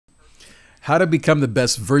How to become the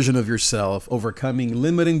best version of yourself, overcoming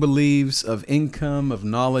limiting beliefs of income, of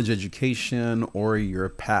knowledge, education, or your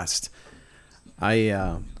past.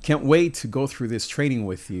 I can't wait to go through this training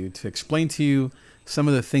with you to explain to you some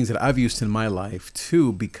of the things that I've used in my life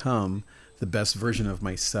to become the best version of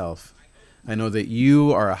myself. I know that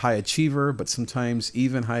you are a high achiever, but sometimes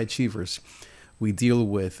even high achievers, we deal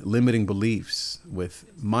with limiting beliefs, with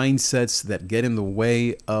mindsets that get in the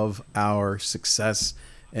way of our success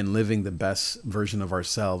and living the best version of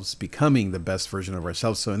ourselves, becoming the best version of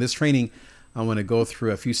ourselves. So in this training, I want to go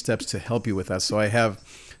through a few steps to help you with that. So I have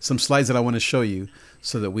some slides that I want to show you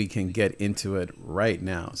so that we can get into it right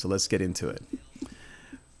now. So let's get into it.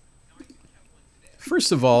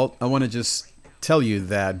 First of all, I want to just tell you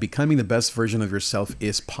that becoming the best version of yourself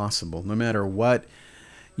is possible, no matter what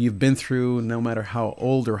you've been through, no matter how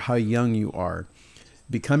old or how young you are.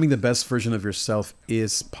 Becoming the best version of yourself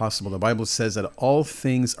is possible. The Bible says that all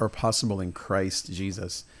things are possible in Christ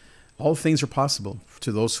Jesus. All things are possible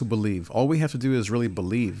to those who believe. All we have to do is really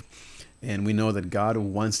believe. And we know that God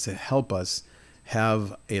wants to help us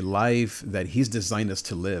have a life that He's designed us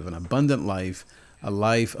to live, an abundant life, a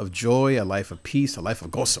life of joy, a life of peace, a life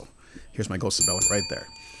of gozo. Here's my gozo bell right there.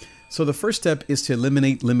 So the first step is to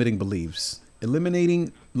eliminate limiting beliefs.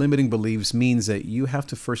 Eliminating limiting beliefs means that you have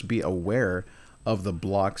to first be aware of the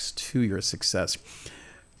blocks to your success.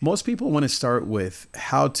 Most people want to start with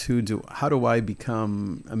how do I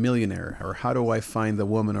become a millionaire, or how do I find the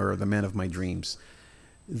woman or the man of my dreams?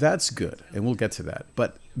 That's good, and we'll get to that.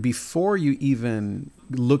 But before you even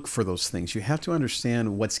look for those things, you have to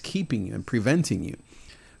understand what's keeping you and preventing you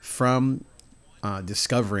from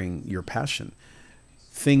discovering your passion.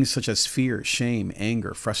 Things such as fear, shame,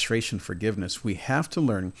 anger, frustration, forgiveness. We have to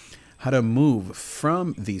learn how to move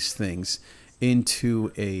from these things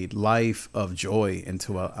into a life of joy,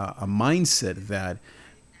 into a mindset that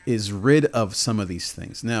is rid of some of these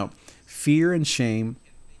things. Now, fear and shame,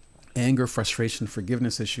 anger, frustration,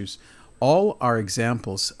 forgiveness issues, all are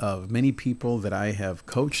examples of many people that I have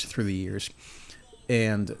coached through the years.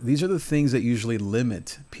 And these are the things that usually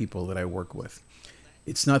limit people that I work with.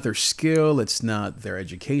 It's not their skill, it's not their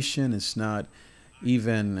education, it's not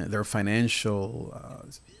even their financial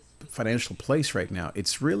place right now.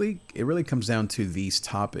 It really comes down to these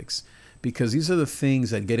topics, because these are the things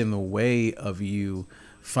that get in the way of you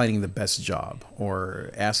finding the best job, or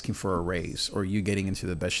asking for a raise, or you getting into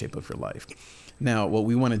the best shape of your life. Now, what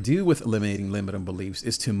we want to do with eliminating limiting beliefs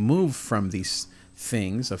is to move from these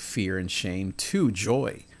things of fear and shame to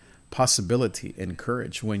joy, possibility, and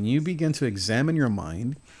courage. When you begin to examine your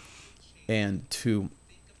mind and to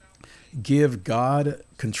give God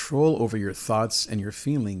control over your thoughts and your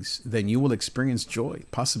feelings, then you will experience joy,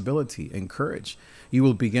 possibility, and courage. You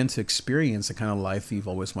will begin to experience the kind of life you've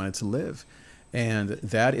always wanted to live. And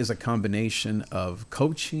that is a combination of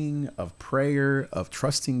coaching, of prayer, of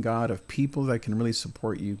trusting God, of people that can really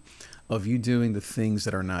support you, of you doing the things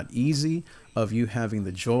that are not easy, of you having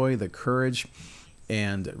the joy, the courage,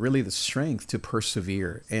 and really the strength to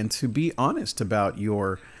persevere and to be honest about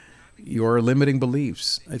your limiting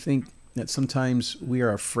beliefs. I think that sometimes we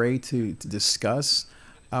are afraid to discuss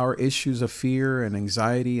our issues of fear and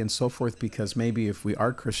anxiety and so forth, because maybe if we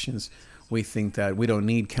are Christians, we think that we don't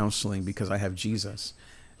need counseling because I have Jesus.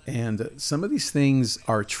 And some of these things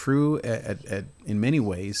are true in many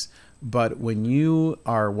ways, but when you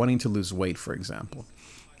are wanting to lose weight, for example,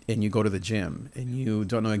 and you go to the gym and you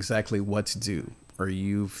don't know exactly what to do, or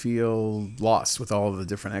you feel lost with all of the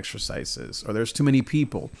different exercises, or there's too many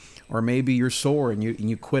people, or maybe you're sore and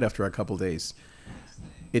you quit after a couple days,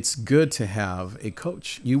 it's good to have a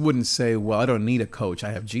coach. You wouldn't say, well, I don't need a coach,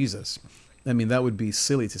 I have Jesus. I mean, that would be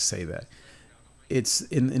silly to say that. It's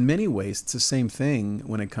in many ways, it's the same thing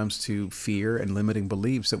when it comes to fear and limiting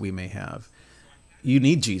beliefs that we may have. You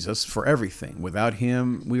need Jesus for everything. Without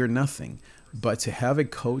Him, we are nothing. But to have a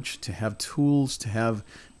coach, to have tools, to have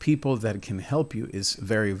people that can help you is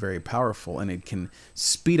very, very powerful. And it can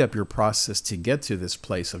speed up your process to get to this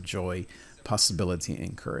place of joy, possibility,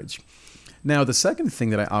 and courage. Now, the second thing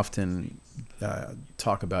that I often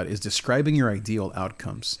talk about is describing your ideal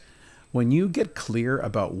outcomes. When you get clear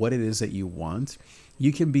about what it is that you want,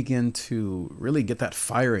 you can begin to really get that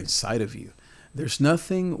fire inside of you. There's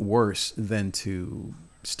nothing worse than to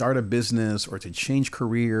start a business, or to change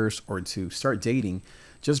careers, or to start dating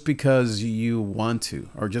just because you want to,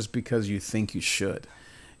 or just because you think you should.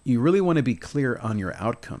 You really want to be clear on your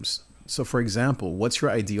outcomes. So for example, what's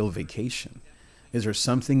your ideal vacation? Is there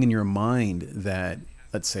something in your mind that,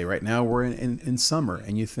 let's say right now we're in summer,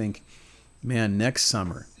 and you think, man, next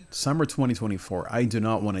summer, summer 2024, I do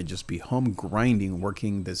not want to just be home grinding,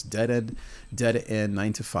 working this dead end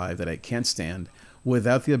 9 to 5 that I can't stand,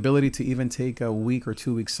 without the ability to even take a week or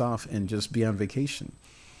 2 weeks off and just be on vacation.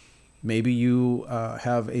 Maybe you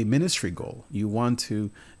have a ministry goal. You want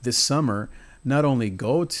to, this summer, not only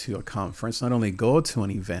go to a conference, not only go to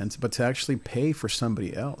an event, but to actually pay for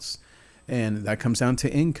somebody else. And that comes down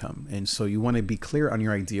to income. And so you want to be clear on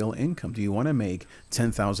your ideal income. Do you want to make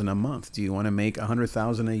 10,000 a month? Do you want to make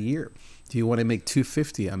 100,000 a year? Do you want to make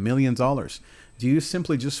 250, $1 million? Do you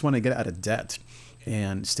simply just want to get out of debt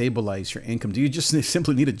and stabilize your income? Do you just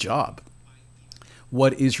simply need a job?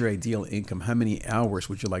 What is your ideal income? How many hours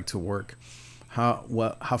would you like to work?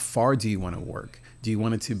 How far do you want to work? Do you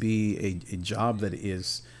want it to be a job that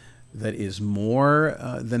is more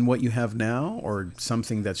than what you have now, or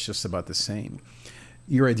something that's just about the same?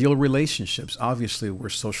 Your ideal relationships. Obviously, we're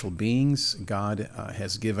social beings. God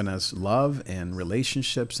has given us love and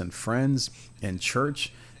relationships and friends and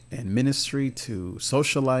church and ministry to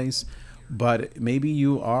socialize. But maybe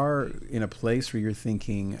you are in a place where you're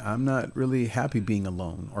thinking, I'm not really happy being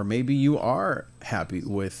alone. Or maybe you are happy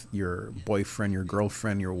with your boyfriend, your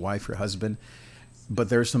girlfriend, your wife, your husband, but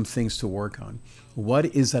there's some things to work on. What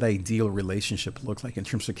is that ideal relationship look like in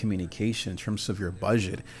terms of communication, in terms of your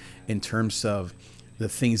budget, in terms of the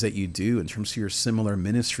things that you do, in terms of your similar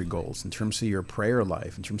ministry goals, in terms of your prayer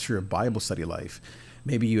life, in terms of your Bible study life?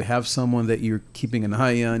 Maybe you have someone that you're keeping an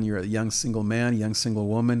eye on. You're a young single man, young single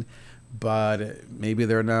woman, but maybe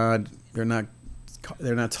they're not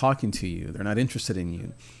talking to you. They're not interested in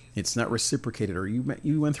you. It's not reciprocated, or you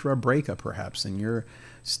went through a breakup perhaps, and you're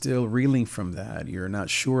still reeling from that. You're not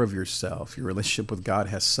sure of yourself. Your relationship with God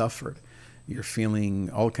has suffered. You're feeling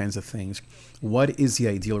all kinds of things. What is the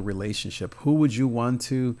ideal relationship? Who would you want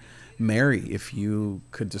to marry if you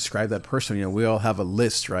could describe that person? You know, we all have a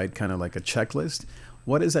list, right? Kind of like a checklist.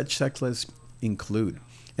 What does that checklist include?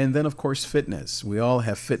 And then, of course, fitness. We all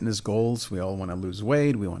have fitness goals. We all want to lose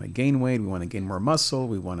weight. We want to gain weight. We want to gain more muscle.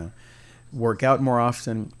 We want to work out more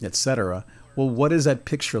often, etc. Well, what does that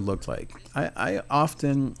picture look like? I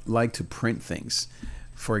often like to print things.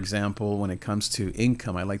 For example, when it comes to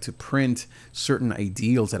income, I like to print certain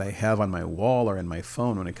ideals that I have on my wall or in my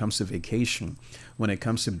phone. When it comes to vacation, when it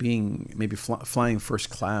comes to being maybe flying first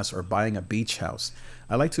class or buying a beach house,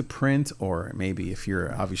 I like to print, or maybe if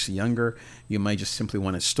you're obviously younger, you might just simply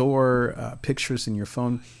want to store pictures in your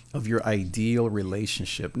phone of your ideal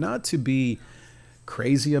relationship. Not to be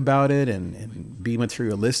crazy about it and be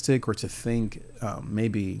materialistic, or to think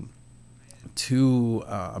maybe too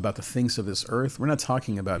about the things of this earth. We're not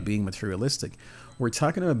talking about being materialistic. We're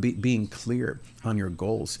talking about being clear on your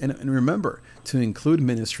goals. And remember to include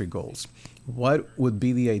ministry goals. What would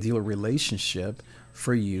be the ideal relationship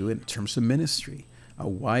for you in terms of ministry? A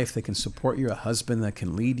wife that can support you, a husband that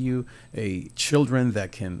can lead you, children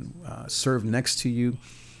that can serve next to you,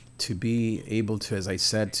 to be able to, as I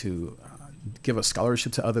said, to give a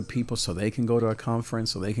scholarship to other people so they can go to a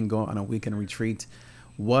conference, so they can go on a weekend retreat.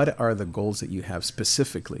 What are the goals that you have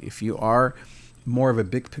specifically? If you are more of a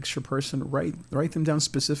big picture person, write them down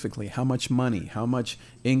specifically. How much money, how much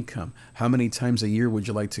income, how many times a year would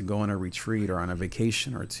you like to go on a retreat or on a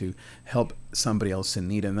vacation, or to help somebody else in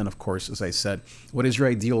need? And then, of course, as I said, what is your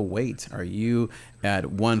ideal weight? Are you at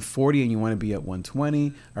 140 and you want to be at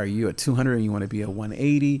 120? Are you at 200 and you want to be at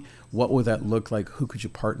 180? What would that look like? Who could you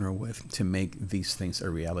partner with to make these things a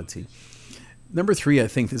reality? Number 3, I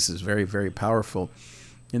think this is very, very powerful.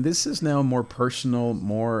 And this is now more personal,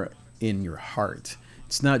 more in your heart.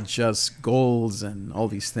 It's not just goals and all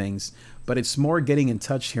these things, but it's more getting in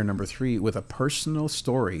touch here, number 3, with a personal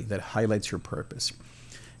story that highlights your purpose.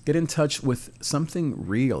 Get in touch with something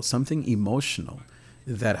real, something emotional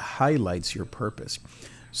that highlights your purpose.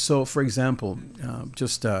 So, for example,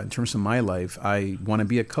 just in terms of my life, I want to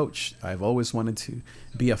be a coach. I've always wanted to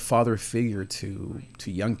be a father figure to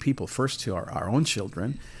young people, first to our own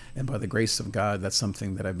children. And by the grace of God, that's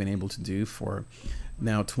something that I've been able to do for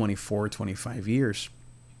now 24, 25 years.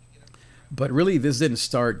 But really, this didn't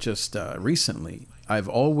start just recently. I've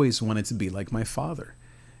always wanted to be like my father.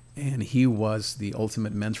 And he was the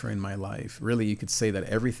ultimate mentor in my life. Really, you could say that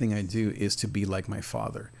everything I do is to be like my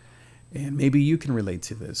father. And maybe you can relate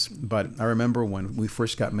to this. But I remember when we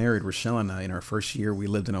first got married, Rochelle and I, in our first year, we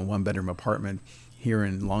lived in a 1-bedroom apartment here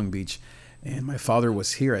in Long Beach. And my father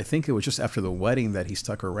was here. I think it was just after the wedding that he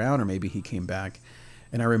stuck around, or maybe he came back.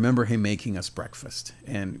 And I remember him making us breakfast.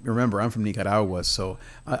 And remember, I'm from Nicaragua, so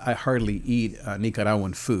I hardly eat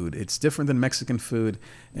Nicaraguan food. It's different than Mexican food,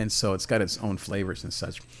 and so it's got its own flavors and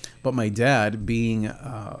such. But my dad, being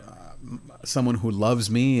someone who loves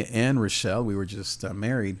me and Rochelle, we were just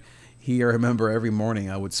married, I remember every morning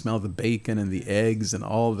I would smell the bacon and the eggs and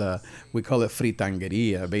all the, we call it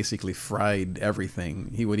fritangeria, basically fried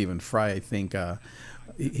everything. He would even fry, I think,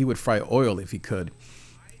 he would fry oil if he could.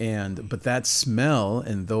 But that smell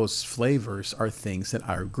and those flavors are things that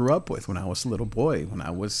I grew up with when I was a little boy, when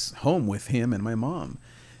I was home with him and my mom.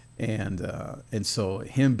 And so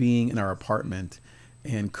him being in our apartment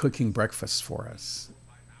and cooking breakfast for us,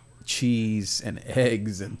 cheese and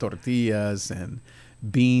eggs and tortillas and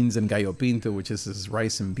beans and gallo pinto, which is his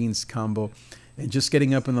rice and beans combo, and just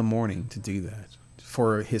getting up in the morning to do that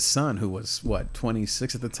for his son, who was what,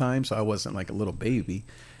 26 at the time, so I wasn't like a little baby,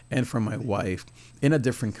 and for my wife in a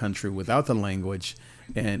different country without the language.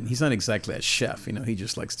 And he's not exactly a chef, he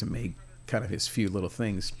just likes to make kind of his few little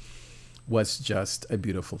things, was just a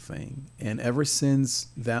beautiful thing. And ever since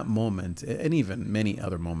that moment, and even many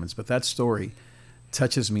other moments, but that story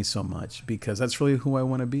touches me so much because that's really who I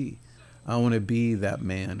want to be. I want to be that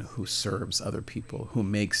man who serves other people, who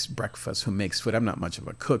makes breakfast, who makes food. I'm not much of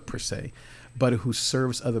a cook per se, but who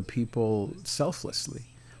serves other people selflessly,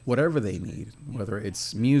 whatever they need, whether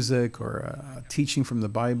it's music or a teaching from the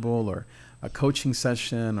Bible or a coaching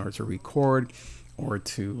session or to record or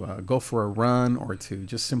to go for a run or to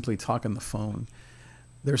just simply talk on the phone.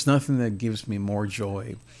 There's nothing that gives me more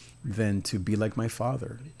joy than to be like my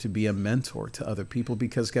father, to be a mentor to other people.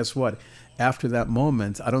 Because guess what? After that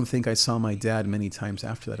moment, I don't think I saw my dad many times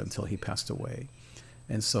after that until he passed away.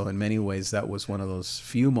 And so in many ways, that was one of those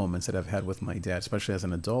few moments that I've had with my dad, especially as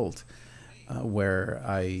an adult, where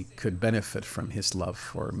I could benefit from his love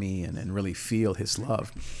for me and really feel his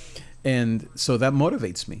love. And so that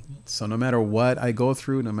motivates me. So no matter what I go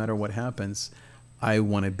through, no matter what happens, I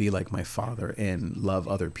want to be like my father and love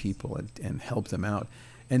other people and help them out.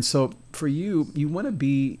 And so for you, you want to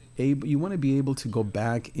be able to go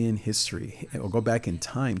back in history or go back in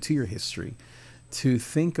time to your history to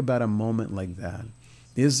think about a moment like that.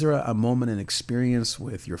 Is there a moment, an experience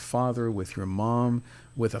with your father, with your mom,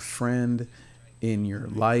 with a friend in your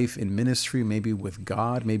life, in ministry, maybe with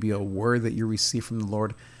God, maybe a word that you receive from the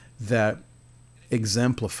Lord that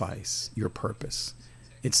exemplifies your purpose?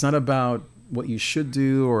 It's not about what you should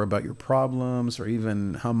do or about your problems or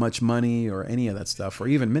even how much money or any of that stuff or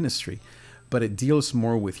even ministry, but it deals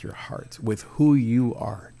more with your heart, with who you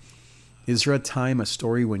are. Is there a time, a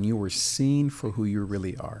story when you were seen for who you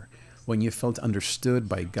really are, when you felt understood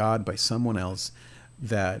by God, by someone else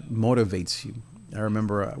that motivates you? I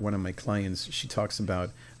remember one of my clients, she talks about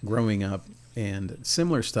growing up and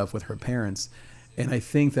similar stuff with her parents. And I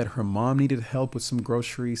think that her mom needed help with some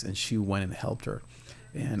groceries and she went and helped her.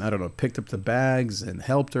 And I don't know, picked up the bags and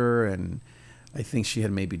helped her. And I think she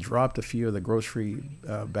had maybe dropped a few of the grocery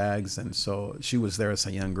bags. And so she was there as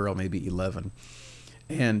a young girl, maybe 11.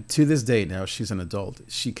 And to this day now, she's an adult.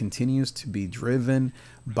 She continues to be driven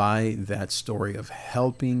by that story of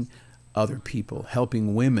helping other people,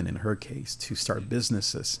 helping women in her case to start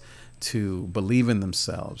businesses, to believe in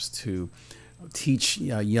themselves, to teach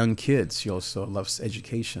young kids. She also loves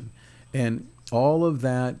education. And all of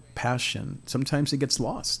that passion, sometimes it gets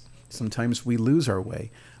lost. Sometimes we lose our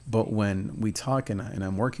way. But when we talk and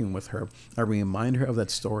I'm working with her, I remind her of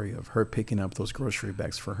that story of her picking up those grocery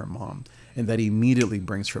bags for her mom. And that immediately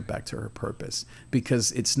brings her back to her purpose.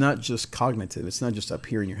 Because it's not just cognitive. It's not just up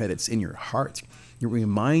here in your head. It's in your heart. It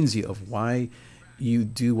reminds you of why you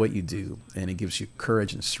do what you do. And it gives you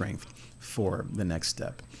courage and strength for the next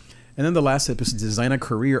step. And then the last step is to design a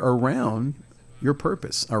career around your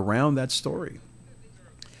purpose, around that story.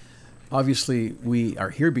 Obviously, we are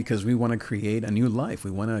here because we want to create a new life.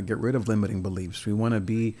 We want to get rid of limiting beliefs. We want to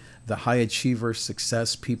be the high achiever,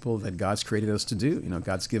 success people that God's created us to do.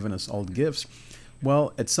 God's given us all gifts.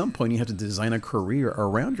 Well, at some point, you have to design a career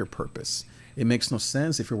around your purpose. It makes no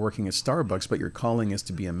sense if you're working at Starbucks, but your calling is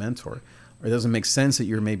to be a mentor. Or it doesn't make sense that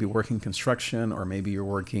you're maybe working construction or maybe you're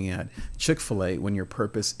working at Chick-fil-A when your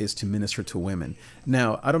purpose is to minister to women.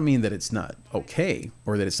 Now, I don't mean that it's not okay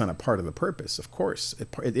or that it's not a part of the purpose. Of course,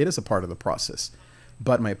 it is a part of the process.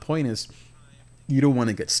 But my point is, you don't want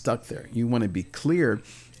to get stuck there. You want to be clear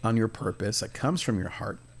on your purpose that comes from your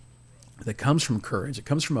heart, that comes from courage, it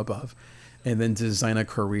comes from above, and then design a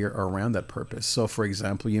career around that purpose. So, for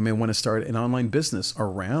example, you may want to start an online business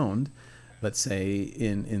around, let's say,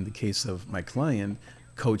 in the case of my client,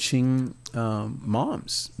 coaching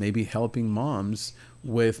moms, maybe helping moms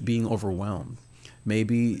with being overwhelmed.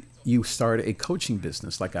 Maybe you start a coaching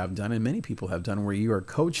business like I've done and many people have done, where you are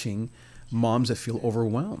coaching moms that feel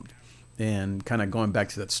overwhelmed. And kind of going back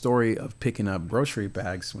to that story of picking up grocery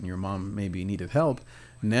bags when your mom maybe needed help,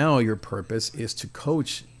 now your purpose is to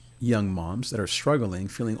coach young moms that are struggling,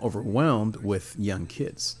 feeling overwhelmed with young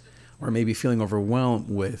kids, or maybe feeling overwhelmed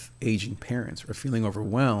with aging parents, or feeling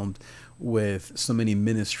overwhelmed with so many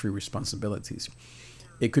ministry responsibilities.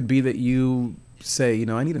 It could be that you say,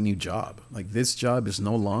 I need a new job. Like, this job is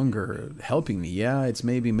no longer helping me. Yeah, it's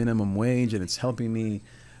maybe minimum wage and it's helping me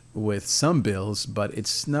with some bills, but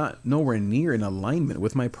it's not nowhere near in alignment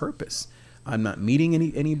with my purpose. I'm not meeting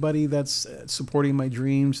anybody that's supporting my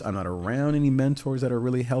dreams. I'm not around any mentors that are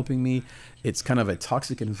really helping me. It's kind of a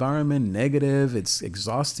toxic environment, negative. It's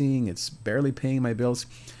exhausting. It's barely paying my bills.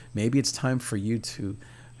 Maybe it's time for you to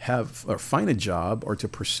have or find a job, or to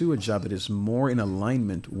pursue a job that is more in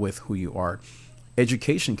alignment with who you are.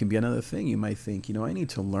 Education can be another thing. You might think, I need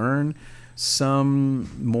to learn some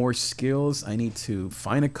more skills. I need to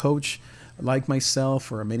find a coach like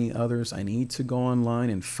myself or many others. I need to go online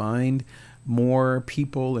and find more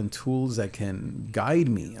people and tools that can guide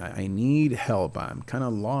me. I need help. I'm kind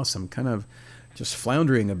of lost. I'm kind of just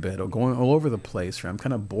floundering a bit, or going all over the place, or I'm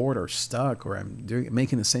kind of bored or stuck, or I'm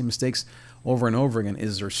making the same mistakes over and over again.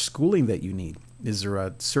 Is there schooling that you need? Is there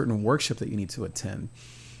a certain workshop that you need to attend?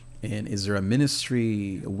 And is there a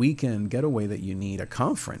ministry weekend getaway that you need, a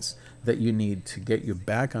conference that you need to get you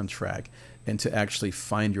back on track and to actually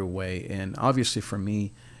find your way? And obviously for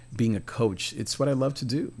me, being a coach, it's what I love to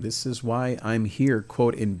do. This is why I'm here,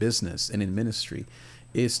 quote, in business and in ministry,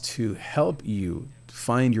 is to help you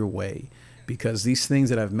find your way. Because these things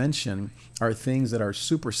that I've mentioned are things that are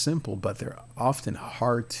super simple, but they're often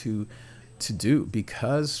hard to do,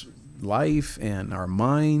 because life and our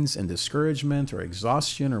minds and discouragement or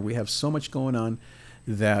exhaustion, or we have so much going on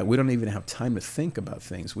that we don't even have time to think about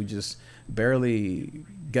things. We just barely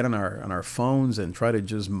get on our phones and try to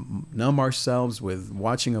just numb ourselves with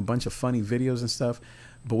watching a bunch of funny videos and stuff,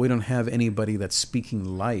 but we don't have anybody that's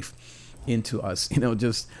speaking life into us.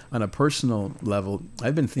 Just on a personal level,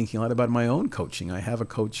 I've been thinking a lot about my own coaching. I have a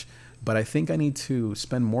coach, but I think I need to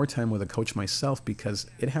spend more time with a coach myself, because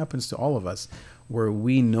it happens to all of us where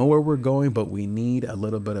we know where we're going, but we need a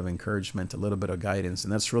little bit of encouragement, a little bit of guidance.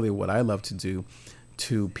 And that's really what I love to do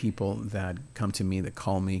to people that come to me, that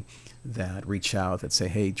call me, that reach out, that say,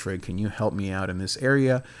 hey, Trig, can you help me out in this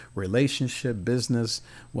area? Relationship, business,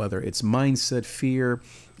 whether it's mindset, fear,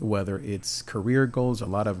 whether it's career goals, a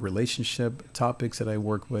lot of relationship topics that I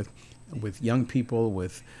work with young people,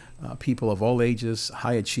 with people of all ages,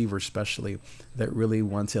 high achievers especially, that really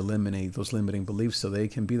want to eliminate those limiting beliefs so they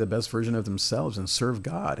can be the best version of themselves and serve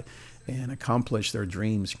God and accomplish their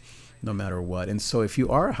dreams no matter what. And so if you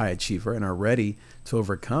are a high achiever and are ready to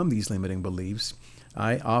overcome these limiting beliefs,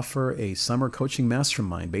 I offer a summer coaching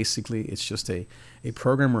mastermind. Basically, it's just a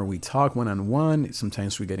program where we talk one-on-one.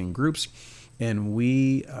 Sometimes we get in groups and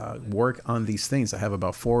we work on these things. I have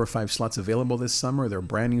about 4 or 5 slots available this summer. They're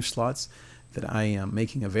brand new slots that I am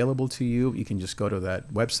making available to you. You can just go to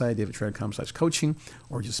that website, davidtrey.com/coaching,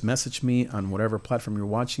 or just message me on whatever platform you're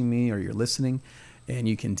watching me or you're listening. And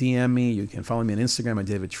you can DM me. You can follow me on Instagram at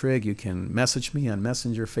David Trigg. You can message me on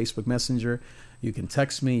Messenger, Facebook Messenger. You can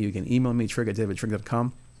text me. You can email me,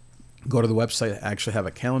 trig@davidtrigg.com. Go to the website. I actually have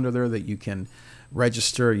a calendar there that you can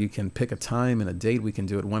register. You can pick a time and a date. We can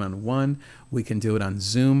do it one-on-one. We can do it on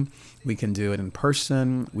Zoom. We can do it in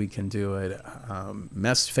person. We can do it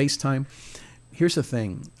FaceTime. Here's the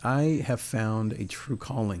thing. I have found a true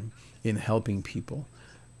calling in helping people,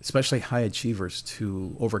 especially high achievers,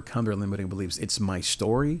 to overcome their limiting beliefs. It's my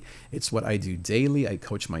story. It's what I do daily. I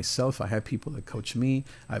coach myself. I have people that coach me.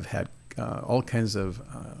 I've had all kinds of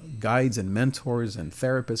guides and mentors and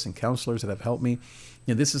therapists and counselors that have helped me.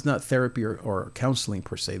 This is not therapy or counseling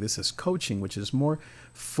per se. This is coaching, which is more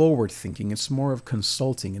forward thinking. It's more of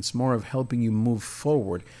consulting. It's more of helping you move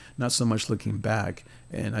forward, not so much looking back.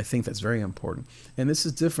 And I think that's very important. And this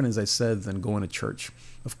is different, as I said, than going to church.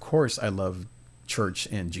 Of course, I love church,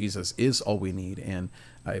 and Jesus is all we need. And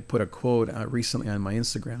I put a quote recently on my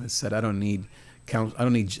Instagram that said, I don't need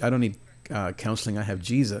counseling. I have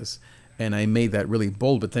Jesus. And I made that really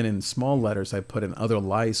bold, but then in small letters, I put in other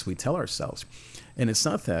lies we tell ourselves. And it's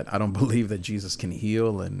not that I don't believe that Jesus can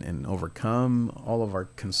heal and overcome all of our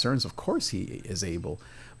concerns. Of course he is able.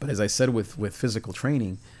 But as I said with physical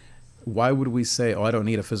training, why would we say, oh, I don't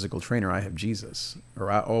need a physical trainer, I have Jesus?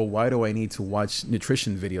 Or, oh, why do I need to watch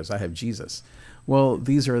nutrition videos? I have Jesus. Well,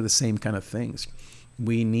 these are the same kind of things.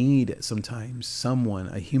 We need sometimes someone,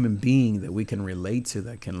 a human being that we can relate to,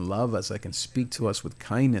 that can love us, that can speak to us with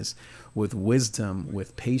kindness, with wisdom,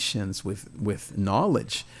 with patience, with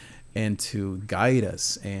knowledge, and to guide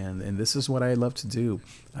us. And this is what I love to do.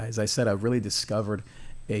 As I said, I've really discovered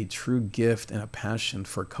a true gift and a passion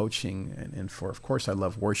for coaching and for, of course, I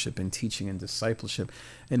love worship and teaching and discipleship.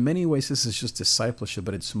 In many ways, this is just discipleship,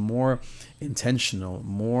 but it's more intentional,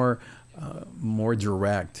 more more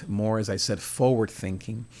direct, more, as I said, forward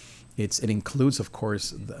thinking. It includes, of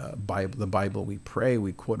course, the Bible. The Bible. We pray.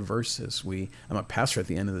 We quote verses. I'm a pastor at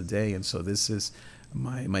the end of the day, and so this is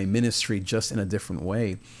my ministry, just in a different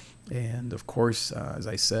way. And of course, as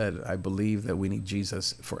I said, I believe that we need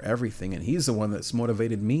Jesus for everything, and He's the one that's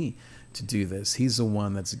motivated me to do this. He's the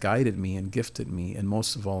one that's guided me and gifted me. And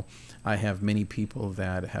most of all, I have many people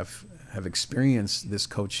that have experienced this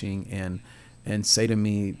coaching and say to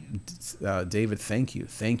me, David, thank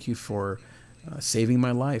you for saving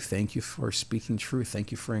my life. Thank you for speaking truth.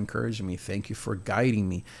 Thank you for encouraging me. Thank you for guiding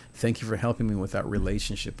me. Thank you for helping me with that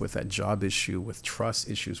relationship, with that job issue, with trust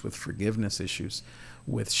issues, with forgiveness issues,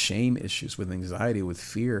 with shame issues, with anxiety, with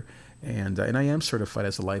fear. And I am certified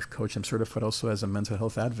as a life coach. I'm certified also as a mental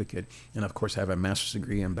health advocate. And of course, I have a master's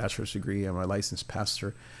degree and bachelor's degree. I'm a licensed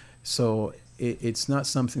pastor. So it's not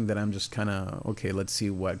something that I'm just kind of, okay, let's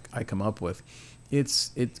see what I come up with.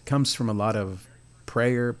 It comes from a lot of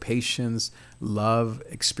prayer, patience, love,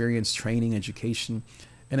 experience, training, education.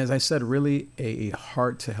 And as I said, really a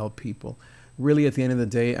heart to help people. Really, at the end of the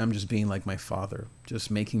day, I'm just being like my father, just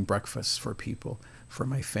making breakfast for people, for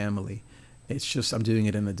my family. It's just I'm doing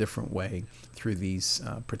it in a different way through these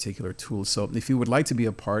particular tools. So if you would like to be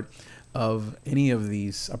a part of any of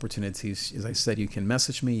these opportunities, as I said, you can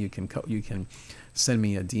message me, you can send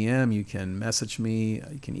me a DM, you can message me,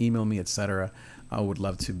 you can email me, etc. I would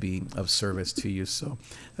love to be of service to you. So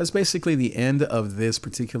that's basically the end of this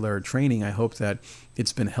particular training. I hope that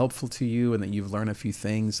it's been helpful to you and that you've learned a few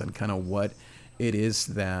things on kind of what it is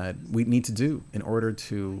that we need to do in order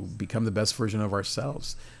to become the best version of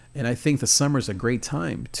ourselves. And I think the summer is a great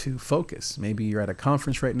time to focus. Maybe you're at a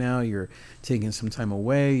conference right now, you're taking some time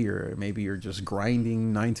away, maybe you're just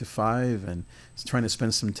grinding 9 to 5 and trying to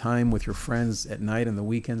spend some time with your friends at night and the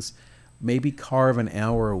weekends. Maybe carve an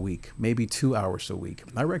hour a week, maybe 2 hours a week.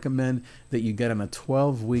 I recommend that you get on a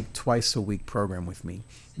 12-week, twice-a-week program with me.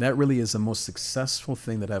 That really is the most successful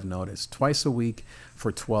thing that I've noticed. Twice a week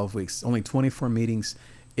for 12 weeks, only 24 meetings.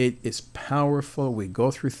 It is powerful. We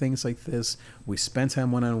go through things like this. We spend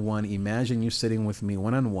time one-on-one. Imagine you sitting with me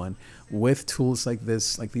one-on-one with tools like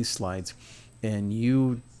this, like these slides, and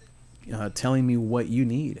you telling me what you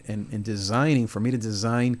need and designing, for me to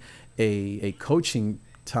design a coaching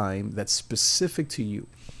time that's specific to you,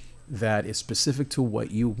 that is specific to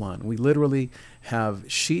what you want. We literally have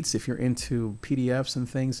sheets, if you're into PDFs and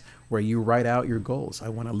things, where you write out your goals. I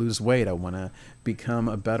want to lose weight. I want to become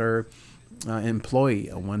a better employee.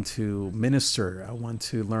 I want to minister. I want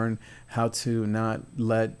to learn how to not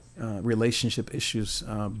let relationship issues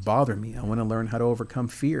bother me. I want to learn how to overcome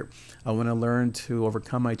fear. I want to learn to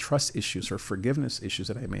overcome my trust issues or forgiveness issues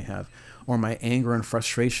that I may have, or my anger and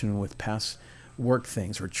frustration with past work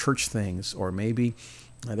things or church things, or maybe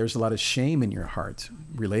there's a lot of shame in your heart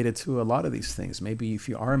related to a lot of these things. Maybe if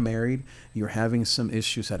you are married, you're having some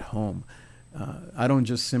issues at home. I don't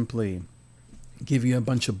just simply give you a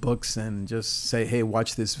bunch of books and just say, hey,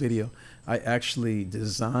 watch this video. I actually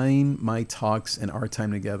design my talks and our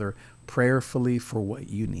time together prayerfully for what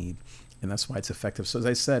you need. And that's why it's effective. So as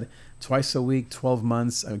I said, twice a week, 12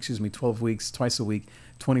 weeks, twice a week,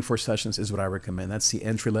 24 sessions is what I recommend. That's the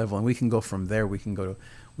entry level. And we can go from there. We can go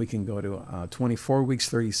to 24 weeks,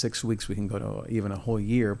 36 weeks. We can go to even a whole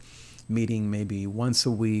year, meeting maybe once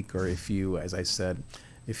a week, or if you, as I said,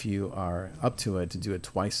 if you are up to it, to do it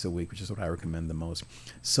twice a week, which is what I recommend the most.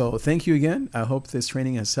 So thank you again. I hope this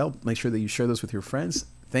training has helped. Make sure that you share this with your friends.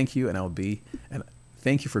 Thank you, and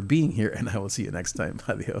thank you for being here, and I will see you next time.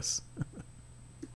 Adios.